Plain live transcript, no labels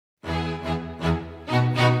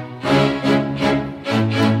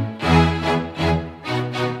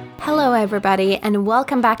everybody, and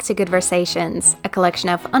welcome back to Goodversations, a collection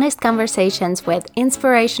of honest conversations with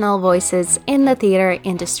inspirational voices in the theatre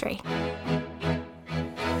industry.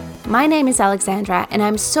 My name is Alexandra, and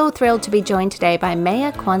I'm so thrilled to be joined today by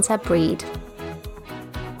Maya Kwanzaa Breed.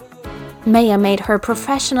 Maya made her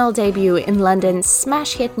professional debut in London's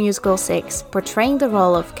smash hit musical Six, portraying the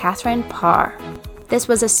role of Catherine Parr. This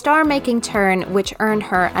was a star-making turn which earned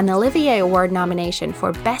her an Olivier Award nomination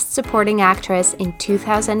for Best Supporting Actress in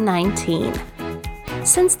 2019.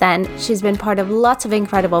 Since then, she's been part of lots of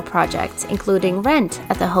incredible projects, including Rent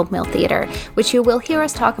at the Hope Mill Theatre, which you will hear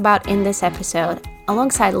us talk about in this episode,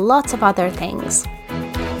 alongside lots of other things.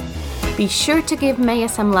 Be sure to give Maya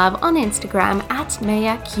some love on Instagram at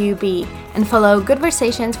MayaQB and follow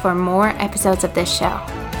Goodversations for more episodes of this show.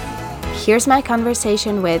 Here's my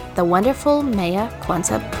conversation with the wonderful Maya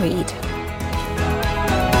Kwanzaa Breed.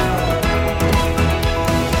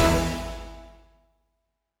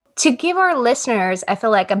 To give our listeners, I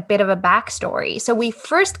feel like a bit of a backstory. So we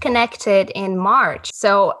first connected in March,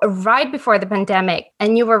 so right before the pandemic,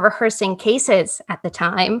 and you were rehearsing Cases at the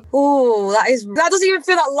time. Oh, that doesn't even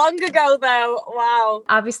feel that long ago though. Wow.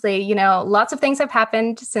 Obviously, lots of things have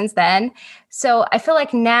happened since then. So I feel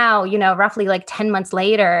like now, roughly like 10 months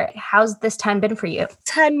later, how's this time been for you?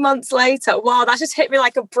 10 months later. Wow, that just hit me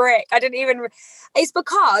like a brick. It's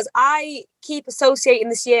because I keep associating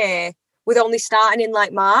this year with only starting in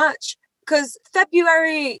like March, because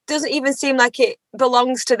February doesn't even seem like it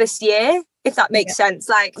belongs to this year, if that makes sense.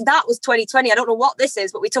 Like, that was 2020. I don't know what this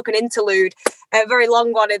is, but we took an interlude, a very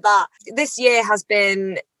long one in that. This year has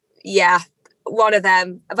been, one of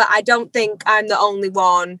them. But I don't think I'm the only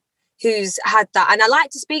one who's had that. And I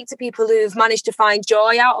like to speak to people who've managed to find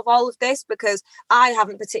joy out of all of this, because I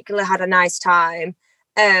haven't particularly had a nice time.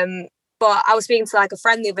 But I was speaking to like a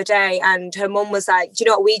friend the other day, and her mum was like, do you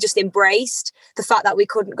know what? We just embraced the fact that we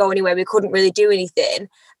couldn't go anywhere. We couldn't really do anything,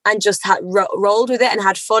 and just had rolled with it and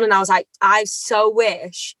had fun. And I was like, I so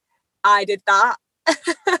wish I did that.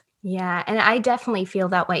 Yeah, and I definitely feel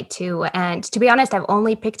that way too. And to be honest, I've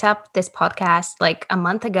only picked up this podcast like a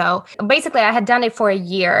month ago. Basically, I had done it for a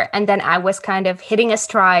year, and then I was kind of hitting a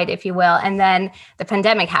stride, if you will. And then the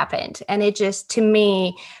pandemic happened, and it just, to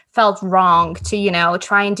me, felt wrong to,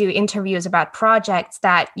 try and do interviews about projects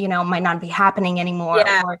that, might not be happening anymore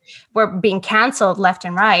or were being canceled left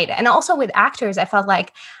and right. And also with actors, I felt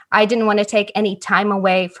like I didn't want to take any time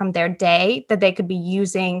away from their day that they could be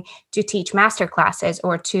using to teach master classes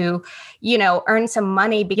or to, earn some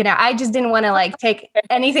money. I just didn't want to like take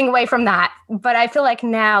anything away from that. But I feel like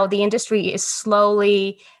now the industry is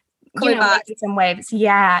slowly making some waves.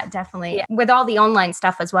 Yeah, definitely. Yeah. With all the online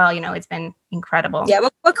stuff as well, it's been incredible. Yeah,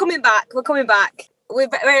 we're coming back.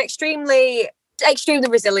 We're extremely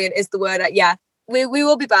resilient is the word. We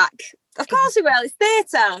will be back. Of course we will. It's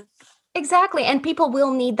theatre. Exactly. And people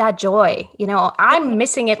will need that joy. I'm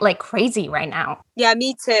missing it like crazy right now. Yeah,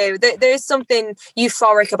 me too. There is something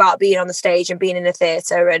euphoric about being on the stage and being in a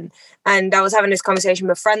theatre. And I was having this conversation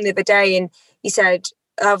with a friend the other day, and he said,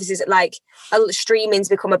 obviously, like, streaming's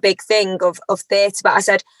become a big thing of theatre. But I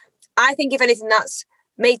said, I think if anything, that's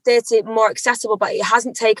made theatre more accessible, but it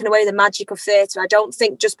hasn't taken away the magic of theatre. I don't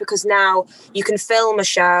think just because now you can film a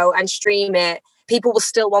show and stream it, people will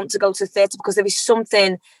still want to go to theatre, because there is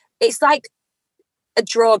something, it's like a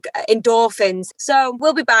drug, endorphins. So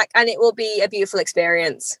we'll be back, and it will be a beautiful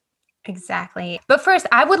experience. Exactly. But first,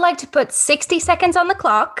 I would like to put 60 seconds on the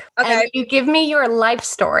clock. Okay. And you give me your life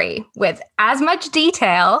story with as much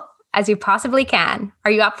detail as you possibly can.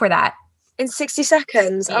 Are you up for that? In 60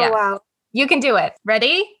 seconds? Yeah. Oh, wow. You can do it.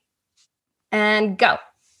 Ready? And go.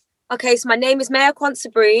 Okay, so my name is Maya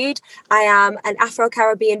Kwanzaa Breed. I am an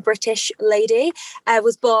Afro-Caribbean British lady. I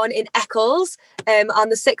was born in Eccles on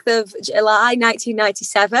the 6th of July,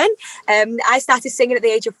 1997. I started singing at the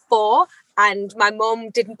age of 4. And my mum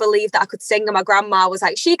didn't believe that I could sing. And my grandma was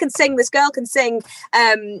like, she can sing, this girl can sing.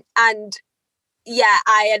 I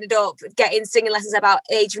ended up getting singing lessons about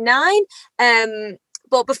age 9.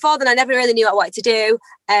 But before then, I never really knew what I wanted to do.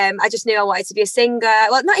 I just knew I wanted to be a singer.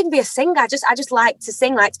 Well, not even be a singer. I just liked to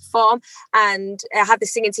sing, liked to perform. And I had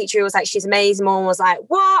this singing teacher who was like, she's amazing. Mum was like,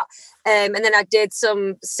 what? And then I did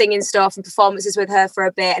some singing stuff and performances with her for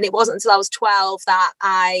a bit. And it wasn't until I was 12 that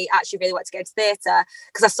I actually really wanted to get into theatre,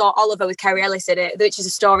 because I saw Oliver with Kerry Ellis in it, which is a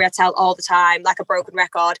story I tell all the time, like a broken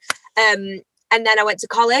record. And then I went to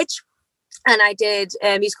college. And I did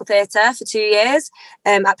musical theatre for 2 years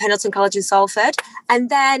at Pendleton College in Salford. And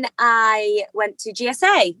then I went to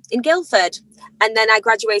GSA in Guildford. And then I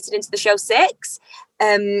graduated into the show Six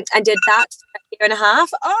and did that for a year and a half.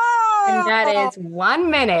 Oh! And that is 1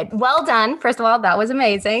 minute. Well done. First of all, that was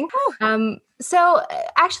amazing. So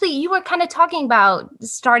actually, you were kind of talking about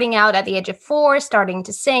starting out at the age of 4, starting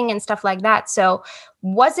to sing and stuff like that. So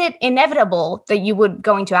was it inevitable that you would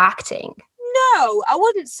go into acting? No, I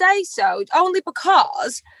wouldn't say so. Only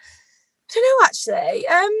because, I don't know actually.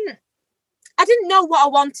 I didn't know what I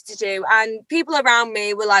wanted to do, and people around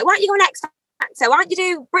me were like, "Why don't you go on X Factor? Why don't you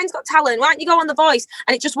do Britain's Got Talent? Why don't you go on The Voice?"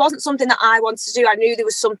 And it just wasn't something that I wanted to do. I knew there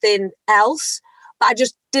was something else, but I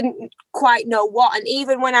just didn't quite know what. And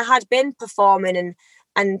even when I had been performing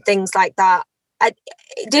and things like that, it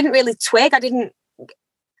didn't really twig. I didn't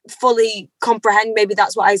fully comprehend. Maybe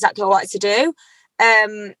that's what exactly I wanted to do.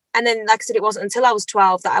 And then, like I said, it wasn't until I was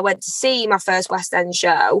 12 that I went to see my first West End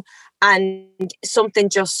show, and something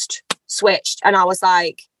just switched, and I was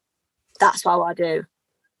like, that's what I want to do.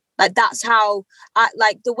 Like, that's how I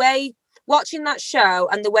like the way watching that show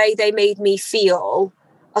and the way they made me feel.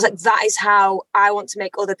 I was like, that is how I want to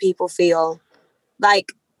make other people feel.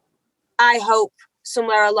 Like, I hope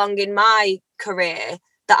somewhere along in my career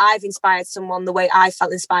that I've inspired someone the way I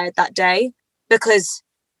felt inspired that day, because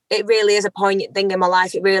it really is a poignant thing in my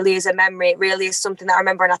life. It really is a memory. It really is something that I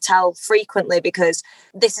remember and I tell frequently, because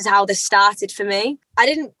this is how this started for me. I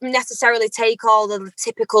didn't necessarily take all the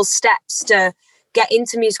typical steps to get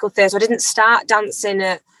into musical theatre. I didn't start dancing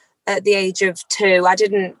at the age of 2. I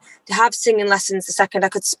didn't have singing lessons the second I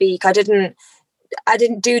could speak. I didn't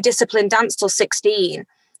do disciplined dance till 16.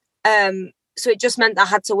 So it just meant that I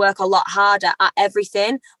had to work a lot harder at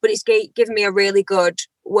everything. But it's given me a really good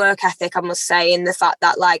work ethic, I must say, in the fact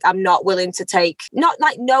that, like, I'm not willing to take, not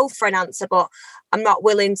like no for an answer, but I'm not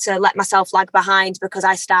willing to let myself lag behind because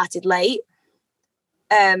I started late.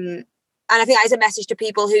 And I think that is a message to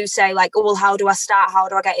people who say, like, oh, well, how do I start? How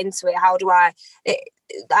do I get into it?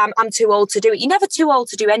 I'm too old to do it. You're never too old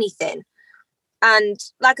to do anything. And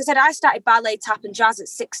like I said, I started ballet, tap and jazz at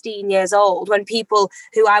 16 years old, when people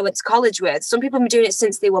who I went to college with, some people have been doing it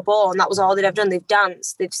since they were born. That was all they've done. They've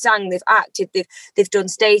danced, they've sang, they've acted, they've done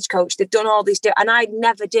stagecoach, they've done all these, and I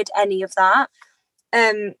never did any of that.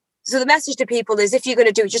 So the message to people is, if you're going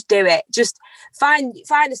to do it, just do it. Just find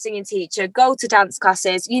a singing teacher, go to dance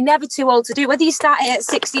classes. You're never too old to do it. Whether you start it at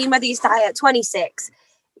 16, whether you start it at 26.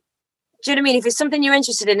 Do you know what I mean? If it's something you're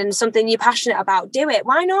interested in and something you're passionate about, do it.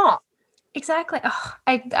 Why not? Exactly. Oh,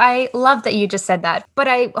 I love that you just said that, but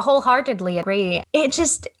I wholeheartedly agree. It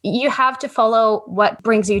just, you have to follow what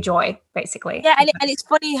brings you joy, basically. Yeah, and it's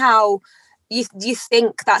funny how you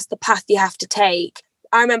think that's the path you have to take.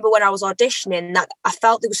 I remember when I was auditioning that I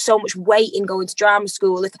felt there was so much weight in going to drama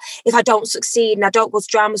school. If I don't succeed and I don't go to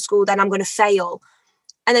drama school, then I'm going to fail.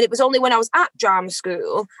 And then it was only when I was at drama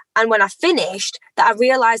school and when I finished that I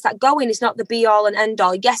realised that going is not the be all and end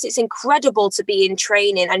all. Yes, it's incredible to be in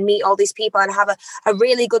training and meet all these people and have a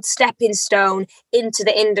really good stepping stone into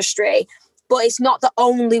the industry, but it's not the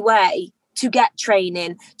only way to get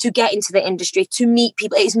training, to get into the industry, to meet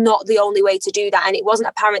people. It's not the only way to do that. And it wasn't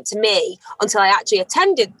apparent to me until I actually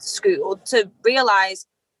attended school to realise,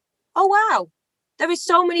 oh, wow, there is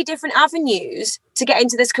so many different avenues to get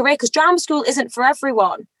into this career, because drama school isn't for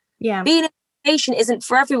everyone. Yeah. Being in education isn't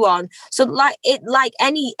for everyone. So like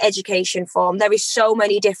any education form, there is so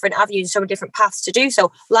many different avenues, so many different paths to do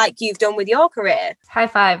so, like you've done with your career. High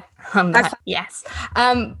five on that. Yes.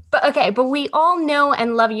 But we all know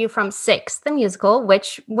and love you from Six, the musical,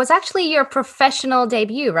 which was actually your professional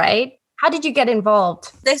debut, right? How did you get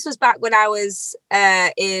involved? This was back when I was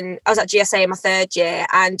I was at GSA in my 3rd year,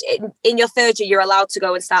 and in your 3rd year, you're allowed to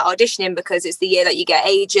go and start auditioning, because it's the year that you get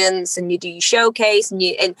agents and you do your showcase, and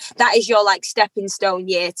that is your like stepping stone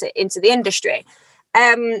year into the industry.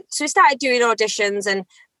 So we started doing auditions, and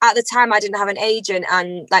at the time I didn't have an agent,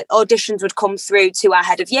 and like auditions would come through to our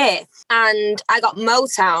head of year, and I got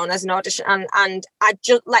Motown as an audition, and I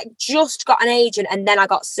just got an agent, and then I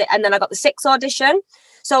got the Six audition.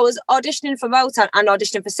 So I was auditioning for Motown and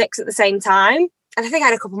auditioning for Six at the same time. And I think I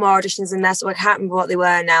had a couple more auditions in there, so I can't remember what they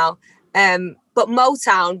were now. But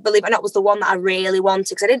Motown, believe it or not, was the one that I really wanted,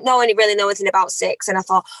 because I didn't really know anything about Six. And I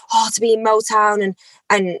thought, to be in Motown,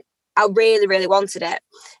 and I really, really wanted it.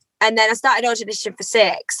 And then I started auditioning for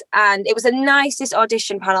Six, and it was the nicest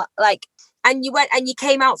audition panel. And you went and you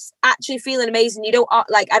came out actually feeling amazing. You don't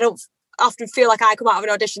I don't often feel like I come out of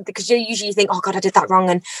an audition because you usually think, oh God, I did that wrong,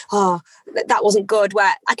 and that wasn't good.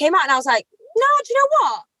 Where I came out and I was like, no, do you know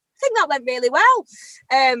what? I think that went really well.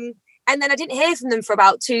 And then I didn't hear from them for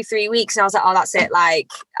about 2-3 weeks, and I was like, oh, that's it.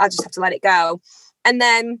 Like, I'll just have to let it go. And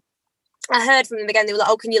then I heard from them again. They were like,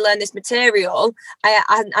 oh, can you learn this material?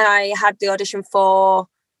 I had the audition for,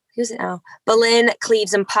 who's it now? Berlin,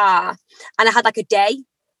 Cleves and Parr. And I had like a day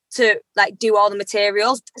to like do all the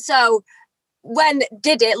materials. So when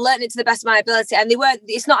did it, learned it to the best of my ability. And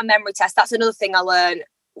it's not a memory test. That's another thing I learned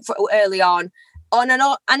early on. And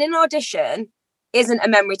an audition isn't a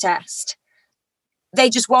memory test. They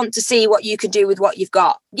just want to see what you can do with what you've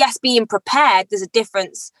got. Yes, being prepared, there's a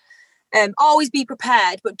difference. Always be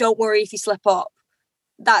prepared, but don't worry if you slip up.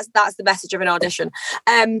 That's the message of an audition.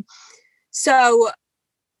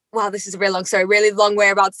 Wow, this is a really long story, really long way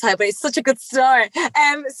about to tell, but it's such a good story.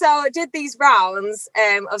 So I did these rounds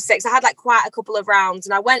of 6. I had like quite a couple of rounds,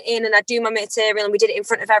 and I went in and I do my material, and we did it in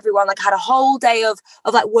front of everyone. Like I had a whole day of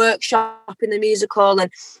like workshop in the musical,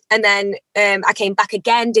 and then I came back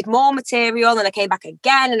again, did more material, and I came back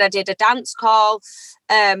again, and I did a dance call,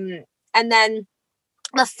 and then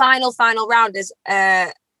the final round is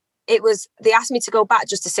they asked me to go back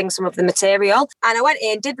just to sing some of the material, and I went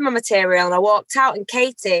in, did my material, and I walked out, and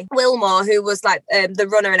Katie Wilmore, who was like the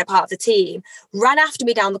runner and a part of the team, ran after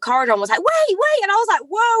me down the corridor and was like, wait, and I was like,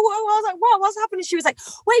 whoa, I was like, what's happening? She was like,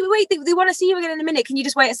 wait, they want to see you again in a minute, can you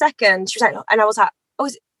just wait a second? She was like, and I was like, oh,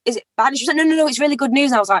 is it bad? And she was like, no, it's really good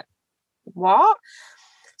news. And I was like, what?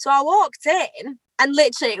 So I walked in, and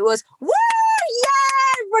literally it was, woo,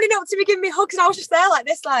 yeah, running up to me, giving me hugs, and I was just there like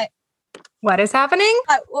this, like, what is happening?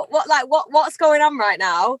 What's going on right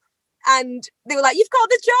now? And they were like, you've got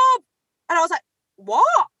the job. And I was like,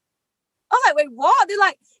 what? I was like, wait, what? They're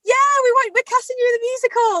like, yeah, we're casting you in the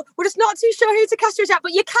musical. We're just not too sure who to cast you as,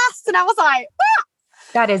 but you're cast. And I was like, ah!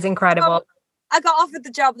 That is incredible. I got offered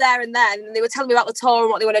the job there and then, and they were telling me about the tour and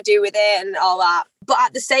what they want to do with it and all that. But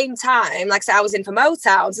at the same time, like I said, I was in for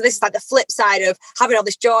Motown. So this is like the flip side of having all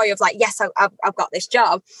this joy of like, yes, I've got this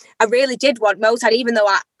job. I really did want Motown, even though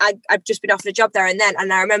I'd just been offered a job there and then.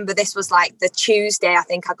 And I remember this was like the Tuesday, I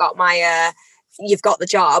think I got my, you've got the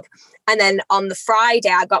job. And then on the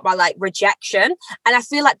Friday, I got my like rejection. And I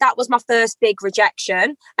feel like that was my first big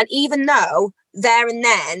rejection. And even though there and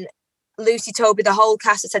then, Lucy, Toby, the whole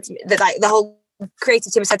cast had said to me that like the whole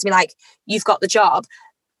creative team said to me like, you've got the job,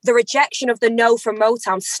 the rejection of the no from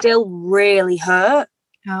Motown still really hurt.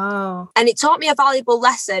 Oh. And it taught me a valuable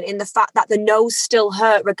lesson in the fact that the no's still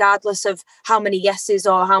hurt regardless of how many yeses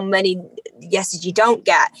or how many yeses you don't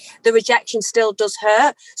get. The rejection still does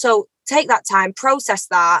hurt. So take that time, process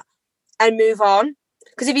that, and move on.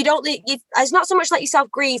 Because if you don't, it's not so much let yourself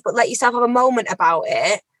grieve, but let yourself have a moment about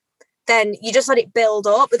it, then you just let it build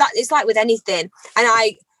up. But that it's like with anything. And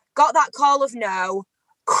I got that call of no,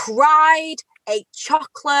 cried, ate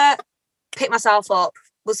chocolate, picked myself up,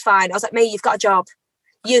 was fine. I was like, May, you've got a job.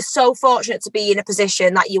 You're so fortunate to be in a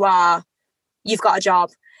position that you've got a job.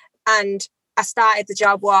 And I started the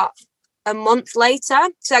job, a month later?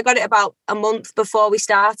 So I got it about a month before we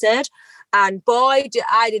started. And boy,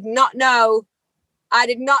 I did not know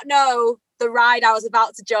the ride I was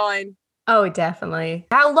about to join. Oh, definitely.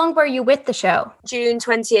 How long were you with the show? June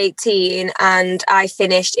 2018, and I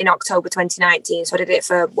finished in October 2019. So I did it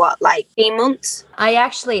for 8 months?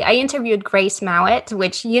 I interviewed Grace Mowat,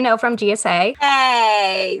 which you know from GSA.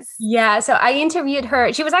 Hey. Yeah, so I interviewed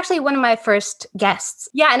her. She was actually one of my first guests.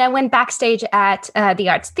 Yeah, and I went backstage at the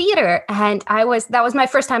Arts Theatre, and that was my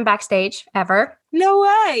first time backstage ever. No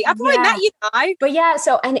way. I've probably met you now. But yeah,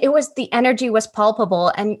 and the energy was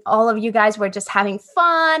palpable, and all of you guys were just having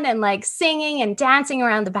fun and like singing and dancing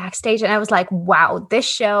around the backstage. And I was like, wow, this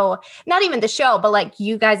show, not even the show, but like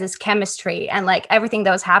you guys' chemistry and like everything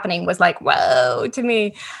that was happening was like, whoa to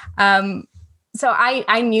me. So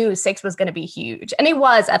I knew 6 was going to be huge, and it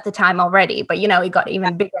was at the time already, but it got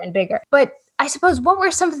even bigger and bigger. But I suppose, what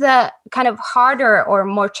were some of the kind of harder or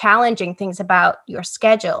more challenging things about your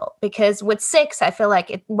schedule? Because with 6, I feel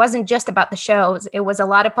like it wasn't just about the shows. It was a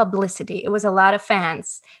lot of publicity. It was a lot of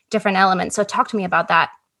fans, different elements. So talk to me about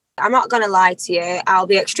that. I'm not going to lie to you. I'll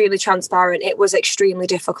be extremely transparent. It was extremely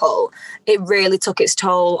difficult. It really took its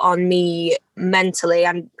toll on me mentally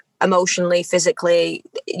and emotionally, physically,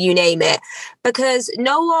 you name it. Because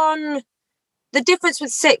the difference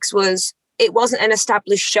with 6 was, it wasn't an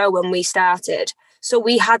established show when we started. So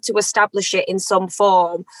we had to establish it in some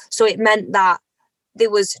form. So it meant that there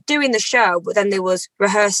was doing the show, but then there was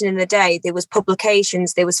rehearsing in the day, there was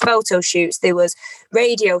publications, there was photo shoots, there was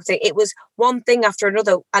radio thing. It was one thing after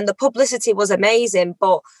another. And the publicity was amazing,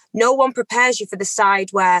 but no one prepares you for the side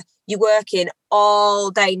where you're working all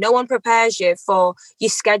day. No one prepares you for your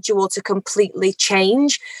schedule to completely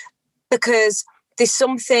change, because there's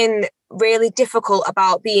something really difficult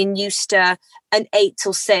about being used to an 8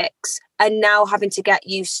 till 6 and now having to get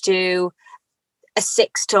used to a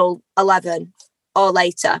 6 till 11 or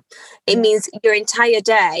later. It means your entire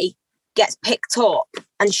day gets picked up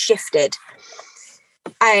and shifted.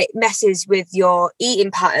 It messes with your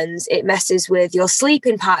eating patterns. It messes with your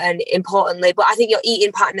sleeping pattern, importantly, but I think your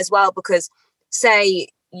eating pattern as well, because say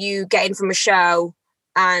you get in from a show,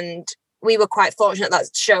 and we were quite fortunate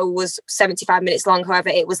that show was 75 minutes long. However,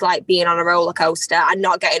 it was like being on a roller coaster and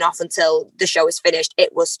not getting off until the show is finished.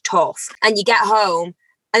 It was tough. And you get home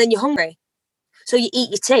and then you're hungry. So you eat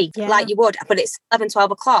your tea like you would, but it's 11,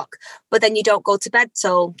 12 o'clock. But then you don't go to bed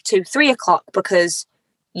till 2, 3 o'clock because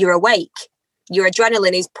you're awake. Your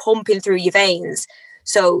adrenaline is pumping through your veins.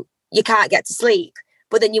 So you can't get to sleep.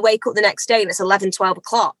 But then you wake up the next day and it's 11, 12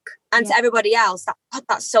 o'clock. And to everybody else,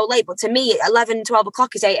 that's so late. But to me, 11, 12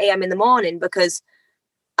 o'clock is 8 a.m. in the morning because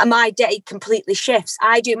my day completely shifts.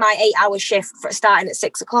 I do my 8-hour shift for starting at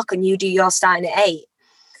 6 o'clock and you do yours starting at 8.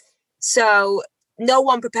 So no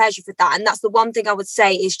one prepares you for that. And that's the one thing I would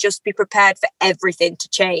say is just be prepared for everything to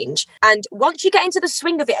change. And once you get into the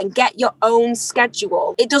swing of it and get your own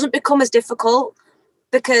schedule, it doesn't become as difficult.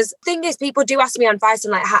 Because the thing is, people do ask me on advice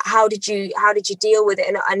and like, how did you deal with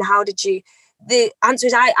it? And how did you, the answer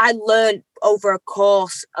is I learned over a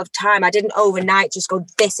course of time. I didn't overnight just go,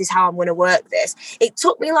 this is how I'm going to work this. It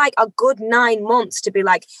took me like a good 9 months to be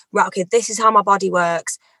like, right, okay, this is how my body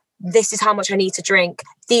works. This is how much I need to drink.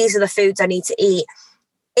 These are the foods I need to eat.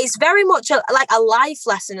 It's very much like a life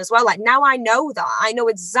lesson as well. Like now I know that. I know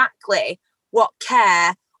exactly what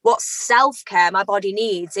self-care my body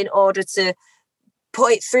needs in order to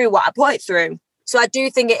put it through what I put it through. So I do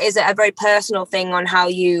think it is a very personal thing on how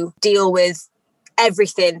you deal with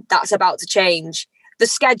everything that's about to change. The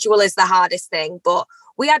schedule is the hardest thing, but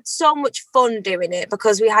we had so much fun doing it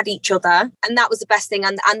because we had each other, and that was the best thing.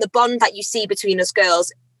 And the bond that you see between us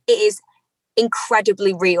girls, it is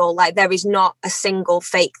incredibly real. Like there is not a single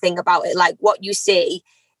fake thing about it. Like what you see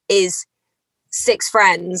is 6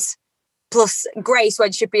 friends plus Grace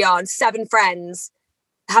when she'd be on, 7 friends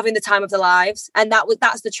having the time of their lives. And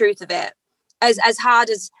that's the truth of it. As hard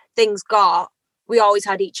as things got, we always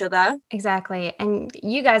had each other. Exactly. And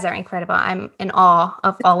you guys are incredible. I'm in awe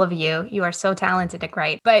of all of you. You are so talented and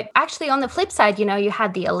great. But actually on the flip side, you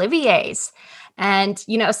had the Oliviers. And,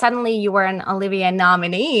 suddenly you were an Olivier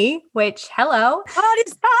nominee, which, hello. Oh,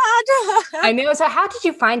 it's hard. I know. So how did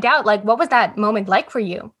you find out? Like, what was that moment like for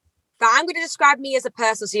you? But I'm going to describe me as a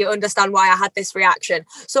person so you understand why I had this reaction.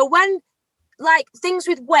 So when like things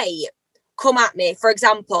with weight come at me, for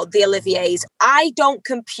example, the Oliviers, I don't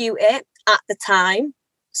compute it at the time.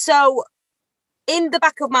 So in the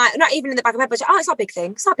back of not even in the back of my head, but it's not a big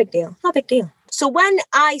thing. It's not a big deal. Not a big deal. So when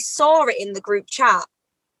I saw it in the group chat,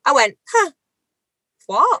 I went,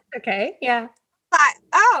 what? Okay, yeah. Like,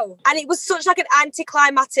 oh. And it was such like an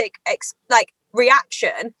anticlimactic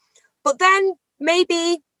reaction. But then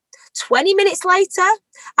maybe 20 minutes later,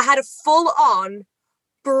 I had a full-on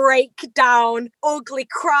breakdown, ugly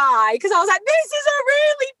cry because I was like, this is a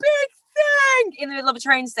really big thing in the middle of a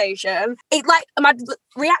train station. It my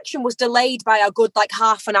reaction was delayed by a good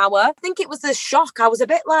half an hour. I think it was the shock. I was a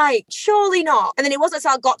bit like, surely not. And then it wasn't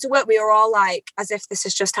until I got to work we were all like, as if this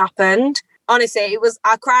has just happened. Honestly,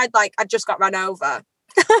 I cried like I just got run over.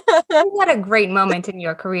 You had a great moment in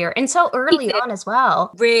your career and so early on as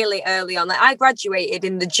well. Really early on. Like I graduated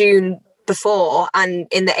in the June before, and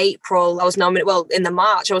in the April I was nominated. Well, in the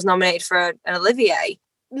March I was nominated for an Olivier.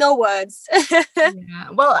 No words. Yeah.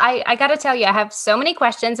 Well, I got to tell you, I have so many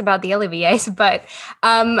questions about the Oliviers, but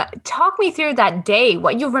talk me through that day,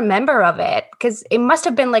 what you remember of it, because it must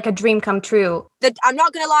have been like a dream come true. I'm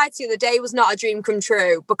not going to lie to you, the day was not a dream come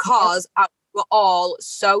true because we were all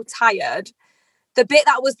so tired. The bit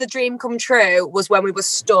that was the dream come true was when we were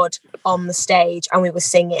stood on the stage and we were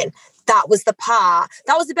singing. That was the part.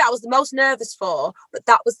 That was the bit I was the most nervous for, but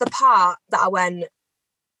that was the part that I went,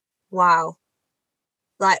 wow.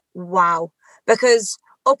 Like, wow. Because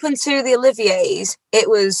up until the Oliviers, it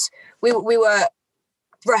was, we were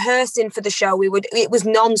rehearsing for the show. It was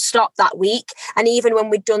non-stop that week. And even when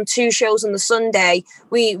we'd done 2 shows on the Sunday,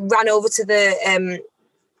 we ran over to the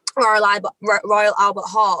Royal Albert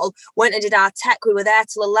Hall, went and did our tech. We were there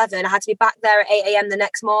till 11. I had to be back there at 8 a.m. the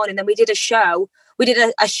next morning. Then we did a show. We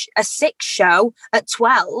did a 6 show at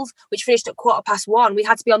 12, which finished at 1:15. We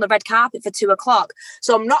had to be on the red carpet for 2 o'clock.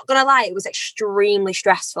 So I'm not going to lie, it was extremely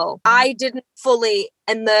stressful. I didn't fully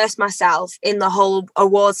immerse myself in the whole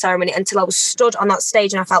award ceremony until I was stood on that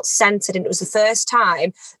stage and I felt centered. And it was the first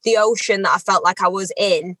time the ocean that I felt like I was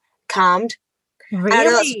in calmed.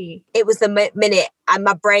 Really? It was the minute and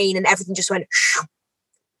my brain and everything just went shoo,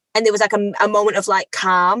 and there was like a moment of like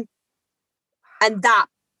calm. And that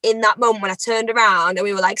in that moment when I turned around and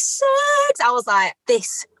we were like 6, I was like,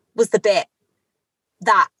 this was the bit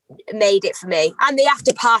that made it for me. And the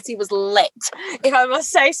after party was lit, if I must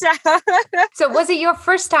say so. So was it your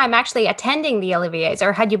first time actually attending the Oliviers,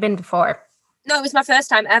 or had you been before? No, it was my first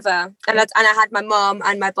time ever. And I had my mom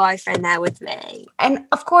and my boyfriend there with me. And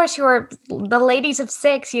of course, you're the ladies of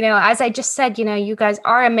six, as I just said, you guys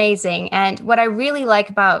are amazing. And what I really like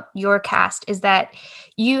about your cast is that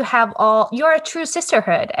you're a true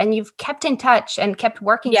sisterhood, and you've kept in touch and kept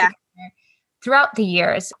working together throughout the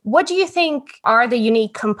years. What do you think are the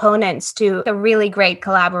unique components to a really great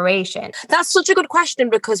collaboration? That's such a good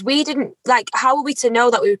question, because we didn't, how are we to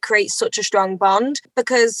know that we would create such a strong bond?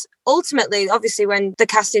 Because ultimately, obviously, when the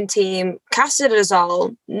casting team casted us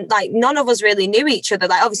all, none of us really knew each other.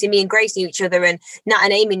 Obviously, me and Grace knew each other, and Nat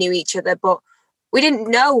and Amy knew each other, but we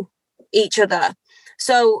didn't know each other.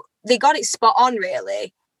 So they got it spot on,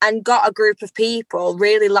 really, and got a group of people,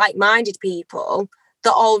 really like-minded people,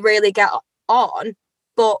 that all really get on.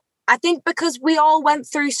 But I think because we all went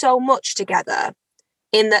through so much together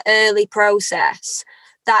in the early process,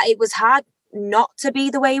 that it was hard not to be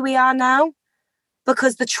the way we are now,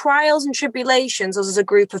 because the trials and tribulations us as a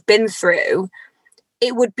group have been through,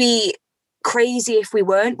 it would be crazy if we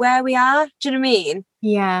weren't where we are. Do you know what I mean?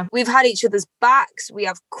 Yeah. We've had each other's backs, we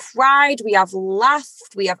have cried, we have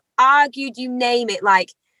laughed, we have argued, you name it.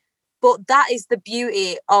 But that is the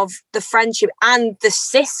beauty of the friendship and the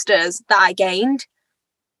sisters that I gained.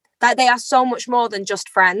 That they are so much more than just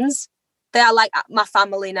friends. They are like my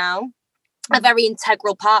family now, a very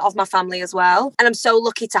integral part of my family as well. And I'm so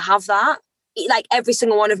lucky to have that. Every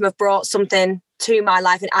single one of them have brought something to my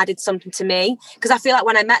life and added something to me. Because I feel like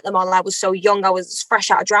when I met them all, I was so young. I was fresh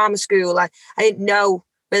out of drama school. I didn't know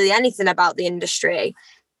really anything about the industry.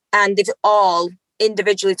 And they've all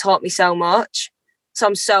individually taught me so much. So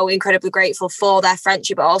I'm so incredibly grateful for their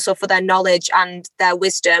friendship, but also for their knowledge and their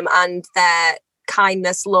wisdom and their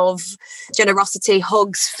kindness, love, generosity,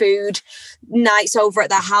 hugs, food, nights over at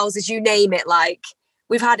their houses, you name it.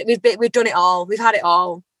 We've done it all. We've had it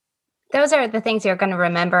all. Those are the things you're going to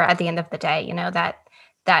remember at the end of the day,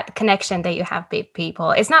 that connection that you have with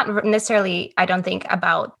people. It's not necessarily, I don't think,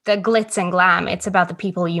 about the glitz and glam. It's about the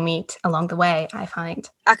people you meet along the way, I find.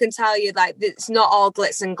 I can tell you, it's not all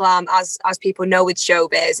glitz and glam as people know with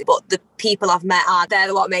showbiz, but the people I've met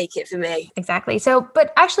they're what make it for me. Exactly. So,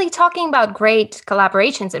 but actually talking about great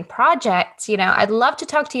collaborations and projects, I'd love to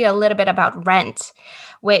talk to you a little bit about Rent,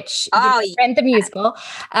 which Rent the musical.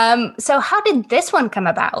 So how did this one come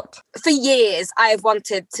about? For years, I have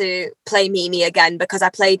wanted to play Mimi again, because I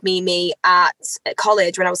played Mimi at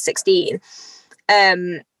college when I was 16.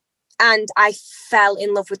 And I fell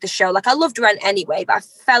in love with the show. I loved Rent anyway, but I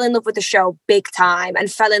fell in love with the show big time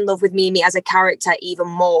and fell in love with Mimi as a character even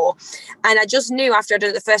more. And I just knew after I did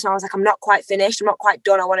it the first time, I was like, I'm not quite finished. I'm not quite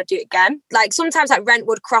done. I want to do it again. Sometimes Rent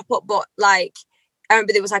would crop up, but I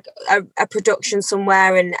remember there was a production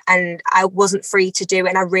somewhere and I wasn't free to do it,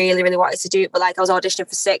 and I really, really wanted to do it, but I was auditioning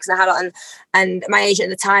for 6 and I had it, and my agent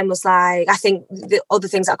at the time was like, I think the other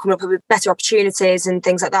things that are coming up with better opportunities and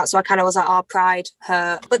things like that. So I kind of was like, oh, pride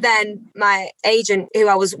hurt. But then my agent, who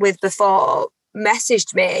I was with before,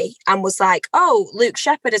 messaged me and was like, oh, Luke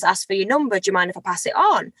Shepherd has asked for your number. Do you mind if I pass it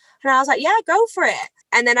on? And I was like, yeah, go for it.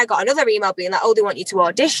 And then I got another email being like, oh, they want you to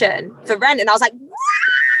audition for Rent. And I was like, what?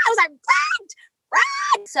 I was like,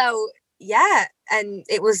 Rent! So yeah, and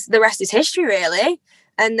it was, the rest is history really.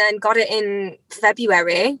 And then got it in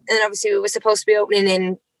February, and obviously we were supposed to be opening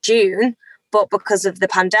in June, but because of the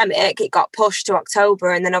pandemic it got pushed to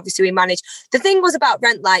October. And then obviously we managed. The thing was about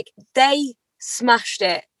Rent, they smashed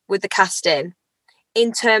it with the casting,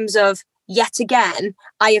 in terms of, yet again,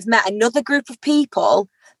 I have met another group of people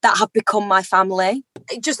that have become my family.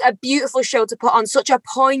 Just a beautiful show to put on, such a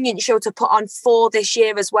poignant show to put on for this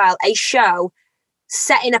year as well. A show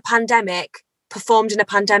set in a pandemic, performed in a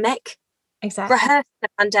pandemic, exactly, rehearsed in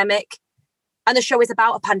a pandemic, and the show is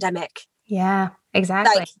about a pandemic. Yeah,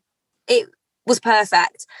 exactly. It was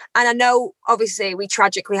perfect. And I know, obviously, we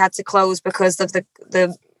tragically had to close because of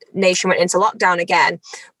the nation went into lockdown again.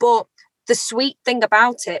 But the sweet thing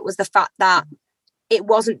about it was the fact that it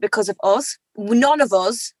wasn't because of us. None of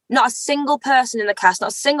us, not a single person in the cast,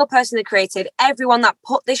 not a single person that created, everyone that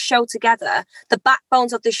put this show together, the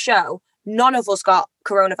backbones of this show, none of us got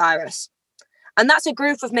coronavirus. And that's a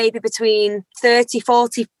group of maybe between 30,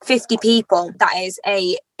 40, 50 people. That is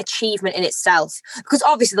a achievement in itself. Because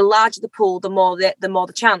obviously the larger the pool, the more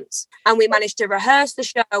the chance. And we managed to rehearse the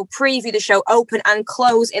show, preview the show, open and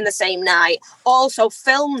close in the same night. Also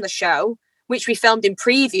film the show, which we filmed in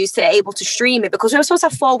previews to be able to stream it, because we were supposed to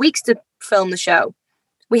have 4 weeks to film the show.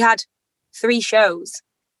 We had 3 shows.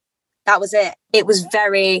 That was it. It was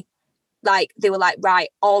very... they were like, right,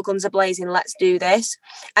 all guns are blazing, let's do this.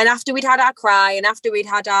 And after we'd had our cry, and after we'd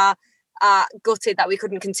had our gutted that we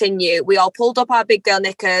couldn't continue, we all pulled up our big girl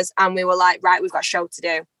knickers and we were like, right, we've got a show to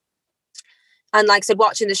do. And like I said,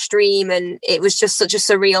 watching the stream, and it was just such a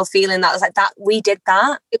surreal feeling that I was like, that we did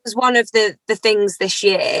that. It was one of the things this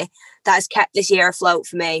year that has kept this year afloat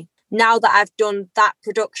for me. Now that I've done that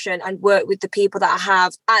production and worked with the people that I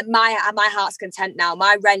have, my heart's content now.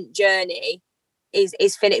 My Rent journey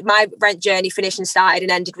is finished. My Rent journey finished and started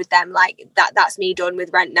and ended with them. Like that's me done with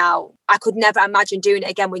Rent now. I could never imagine doing it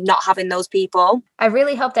again with not having those people. I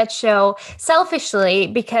really hope that show, selfishly,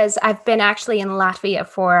 because I've been actually in Latvia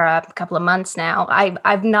for a couple of months now.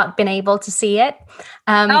 I've not been able to see it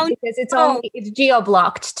because it's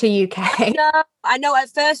geo-blocked to UK. I know at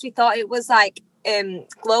first we thought it was like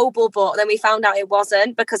global, but then we found out it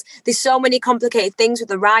wasn't, because there's so many complicated things with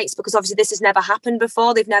the rights, because obviously this has never happened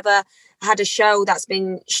before. They've never had a show that's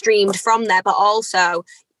been streamed from there, but also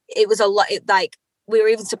it was a lot, we were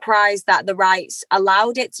even surprised that the rights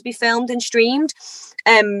allowed it to be filmed and streamed.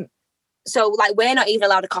 So like we're not even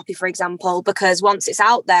allowed a copy, for example, because once it's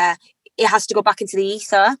out there, it has to go back into the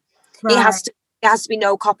ether. Right. It has to be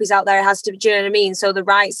no copies out there. It has to be, do you know what I mean? So the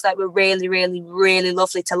rights were really, really, really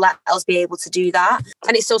lovely to let us be able to do that.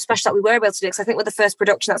 And it's so special that we were able to do it, because I think we're the first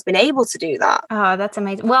production that's been able to do that. Oh, that's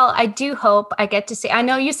amazing. Well, I do hope I get to see, I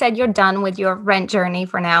know you said you're done with your Rent journey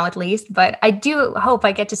for now, at least, but I do hope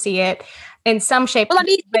I get to see it in some shape. Well, I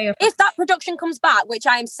mean, if that production comes back, which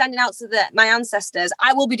I am sending out to my ancestors,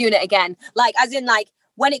 I will be doing it again. Like, as in, like,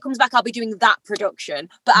 when it comes back, I'll be doing that production.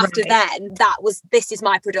 But after then, this is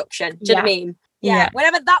my production. Do you know what I mean? Yeah.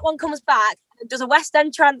 Whenever that one comes back, does a West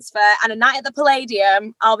End transfer and a night at the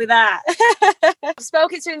Palladium, I'll be there. I've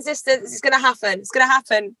spoken to existence. It's going to happen. It's going to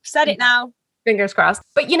happen. Said it now. Fingers crossed.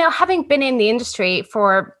 But, having been in the industry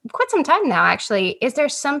for quite some time now, actually, is there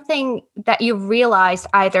something that you've realized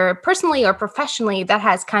either personally or professionally that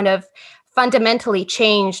has kind of fundamentally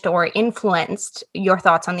changed or influenced your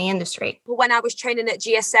thoughts on the industry? When I was training at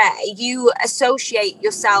GSA, you associate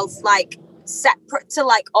yourself like separate to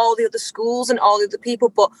like all the other schools and all the other people,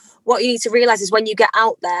 but what you need to realize is when you get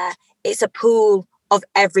out there, it's a pool of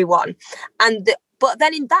everyone. But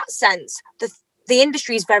then in that sense, the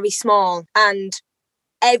industry is very small and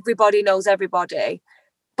everybody knows everybody.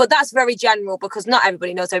 But that's very general, because not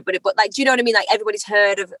everybody knows everybody. But like, do you know what I mean? Like, everybody's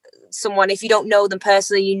heard of someone. If you don't know them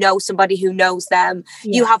personally, you know somebody who knows them.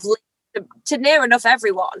 Yeah. You have to near enough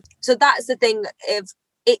everyone. So that's the thing. If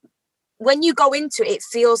it, when you go into it, it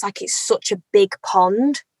feels like it's such a big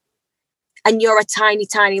pond and you're a tiny,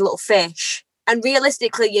 tiny little fish. And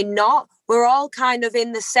realistically, you're not. We're all kind of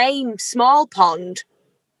in the same small pond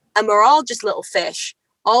and we're all just little fish,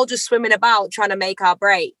 all just swimming about trying to make our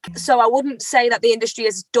break. So I wouldn't say that the industry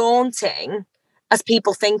is daunting as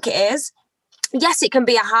people think it is. Yes, it can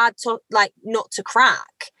be a hard nut to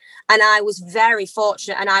crack. And I was very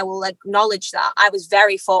fortunate, and I will acknowledge that. I was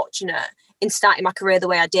very fortunate in starting my career the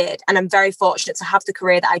way I did. And I'm very fortunate to have the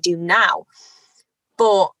career that I do now.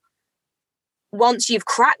 But once you've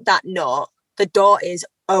cracked that nut, the door is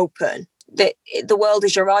open. The world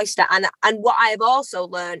is your oyster. And what I have also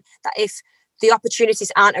learned, that if the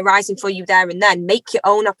opportunities aren't arising for you there and then, make your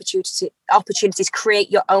own opportunities, create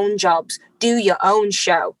your own jobs, do your own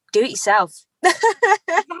show, do it yourself.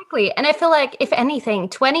 Exactly. And I feel like, if anything,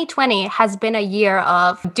 2020 has been a year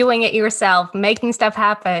of doing it yourself, making stuff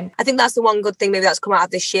happen. I think that's the one good thing maybe that's come out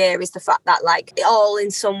of this year, is the fact that like it all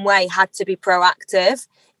in some way had to be proactive,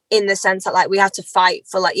 in the sense that like we had to fight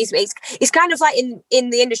for like, it's kind of like in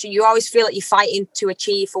the industry, you always feel like you're fighting to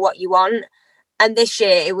achieve for what you want. And this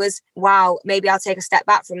year it was, wow, maybe I'll take a step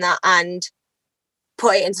back from that and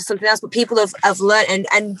put it into something else. But people have learned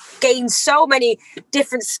and gained so many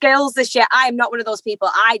different skills this year. I am not one of those people.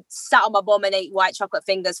 I sat on my bum and ate white chocolate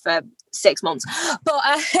fingers for 6 months. But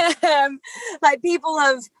like, people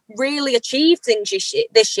have really achieved things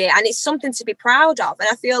this year, and it's something to be proud of. And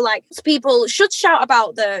I feel like people should shout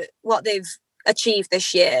about what they've achieved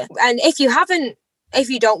this year. And if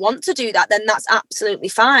you don't want to do that, then that's absolutely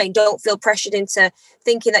fine. Don't feel pressured into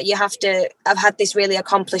thinking that you have to have had this really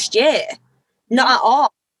accomplished year. Not at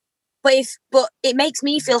all. But it makes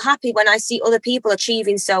me feel happy when I see other people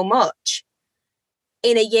achieving so much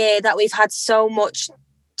in a year that we've had so much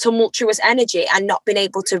tumultuous energy and not been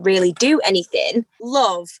able to really do anything.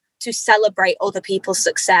 Love to celebrate other people's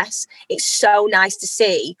success. It's so nice to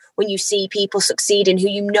see when you see people succeeding who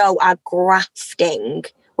you know are grafting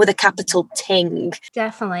with a capital ting.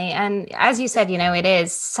 Definitely. And as you said, it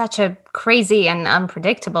is such a crazy and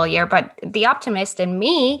unpredictable year, but the optimist in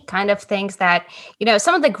me kind of thinks that,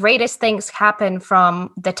 some of the greatest things happen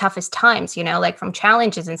from the toughest times, like from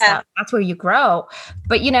challenges and stuff. That's where you grow.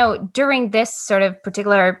 But, during this sort of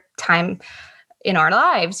particular time in our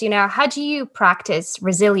lives, how do you practice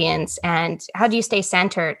resilience and how do you stay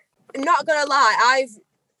centered? Not gonna lie,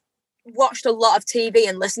 watched a lot of TV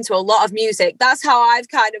and listened to a lot of music. That's how I've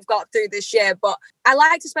kind of got through this year. But I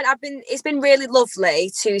like to spend, it's been really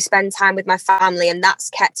lovely to spend time with my family, and that's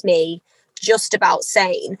kept me just about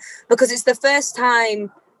sane, because it's the first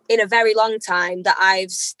time in a very long time that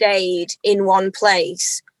I've stayed in one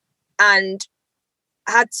place and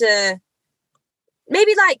had to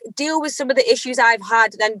maybe like deal with some of the issues I've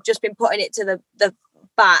had and then just been putting it to the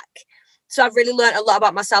back. So I've really learned a lot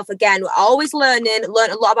about myself again. We're always learned a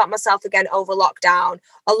lot about myself again over lockdown,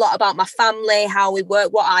 a lot about my family, how we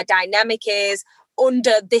work, what our dynamic is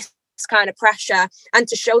under this kind of pressure, and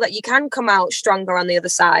to show that you can come out stronger on the other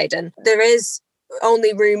side. And there is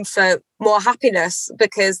only room for more happiness,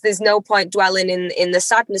 because there's no point dwelling in the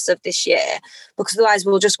sadness of this year, because otherwise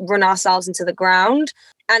we'll just run ourselves into the ground.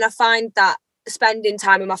 And I find that spending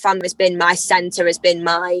time with my family has been my center, has been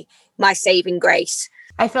my saving grace.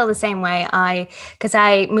 I feel the same way. Because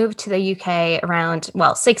I moved to the UK around,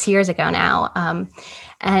 6 years ago now.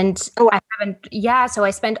 So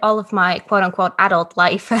I spent all of my quote unquote adult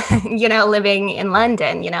life, living in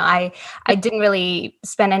London. I didn't really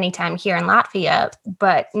spend any time here in Latvia,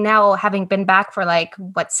 but now having been back for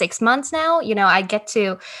 6 months now, I get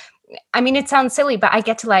to, it sounds silly, but I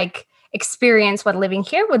get to experience what living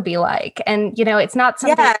here would be like. And, it's not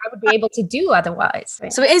something I would be able to do otherwise.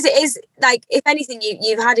 So it is like, if anything,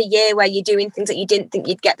 you've had a year where you're doing things that you didn't think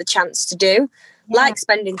you'd get the chance to do, like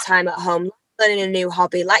spending time at home, learning a new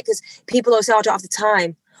hobby, because people always say, I don't have the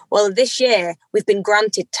time. Well, this year we've been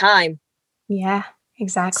granted time. Yeah,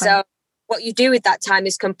 exactly. So what you do with that time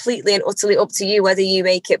is completely and utterly up to you, whether you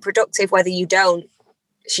make it productive, whether you don't.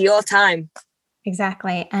 It's your time.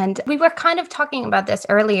 Exactly. And we were kind of talking about this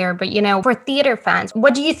earlier, but, for theater fans,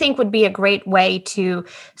 what do you think would be a great way to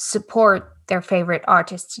support their favorite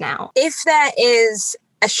artists now? If there is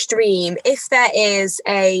a stream, if there is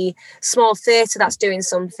a small theatre that's doing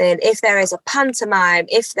something, if there is a pantomime,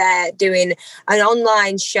 if they're doing an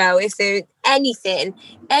online show, if there's anything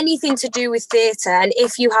to do with theatre, and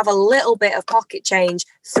if you have a little bit of pocket change,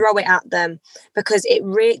 throw it at them, because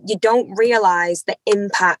you don't realise the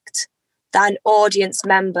impact that an audience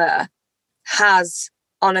member has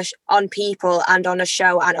on people and on a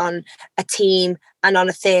show and on a team and on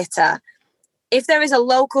a theatre. If there is a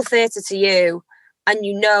local theatre to you and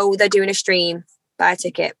they're doing a stream, buy a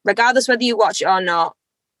ticket. Regardless whether you watch it or not,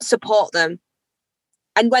 support them.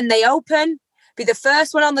 And when they open, be the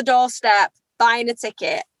first one on the doorstep buying a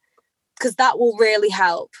ticket, because that will really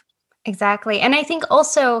help. Exactly. And I think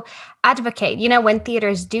also advocate, when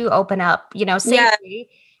theaters do open up, safely.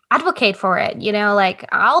 Advocate for it,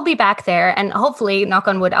 I'll be back there and hopefully, knock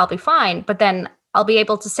on wood, I'll be fine. But then I'll be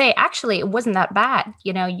able to say, actually, it wasn't that bad.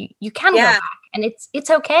 You can go back and it's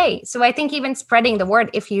okay. So I think even spreading the word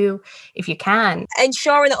if you can.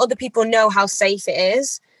 Ensuring that other people know how safe it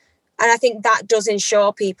is. And I think that does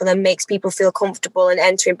ensure people and makes people feel comfortable in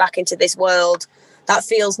entering back into this world that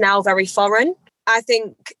feels now very foreign. I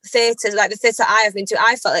think theatres, like the theatre I have been to,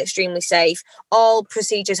 I felt extremely safe. All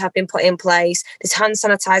procedures have been put in place. There's hand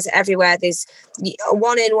sanitizer everywhere. There's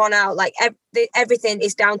one in, one out. Everything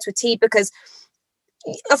is down to a T, because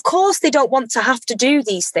of course they don't want to have to do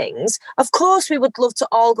these things. Of course we would love to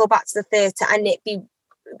all go back to the theatre and it be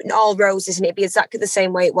all roses and it be exactly the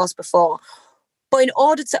same way it was before. But in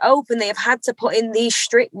order to open, they have had to put in these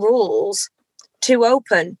strict rules to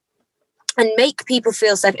open and make people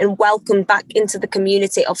feel safe and welcome back into the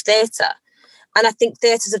community of theatre. And I think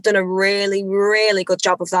theatres have done a really, really good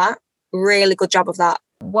job of that. Really good job of that.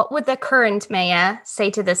 What would the current mayor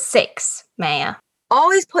say to the sixth mayor?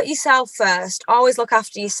 Always put yourself first. Always look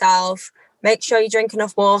after yourself. Make sure you drink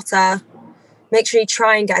enough water. Make sure you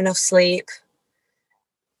try and get enough sleep.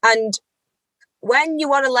 And when you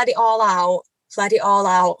want to let it all out, let it all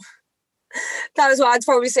out. That is what I'd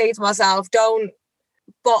probably say to myself. Don't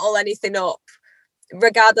bottle anything up,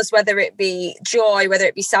 regardless whether it be joy, whether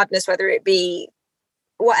it be sadness, whether it be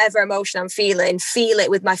whatever emotion I'm feeling, feel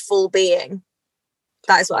it with my full being.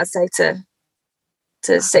 That is what I'd say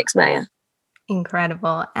to sixth mayor.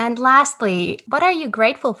 Incredible. And lastly, what are you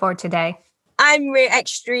grateful for today? I'm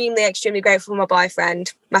extremely, extremely grateful for my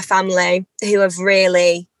boyfriend, my family, who have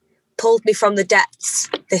really pulled me from the depths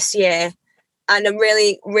this year. And I'm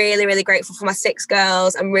really, really, really grateful for my 6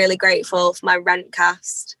 girls. I'm really grateful for my rent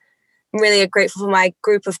cast. I'm really grateful for my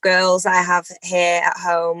group of girls I have here at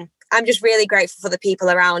home. I'm just really grateful for the people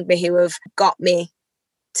around me who have got me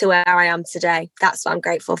to where I am today. That's what I'm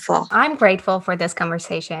grateful for. I'm grateful for this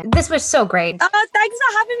conversation. This was so great. Oh, thanks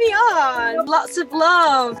for having me on. Lots of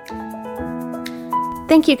love.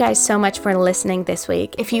 Thank you guys so much for listening this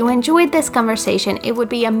week. If you enjoyed this conversation, it would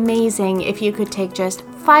be amazing if you could take just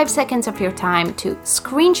 5 seconds of your time to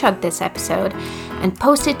screenshot this episode and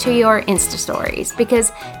post it to your Insta stories,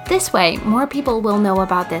 because this way more people will know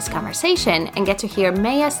about this conversation and get to hear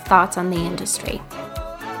Maya's thoughts on the industry.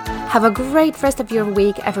 Have a great rest of your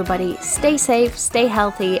week, everybody. Stay safe, stay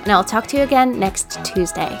healthy, and I'll talk to you again next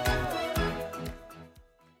Tuesday.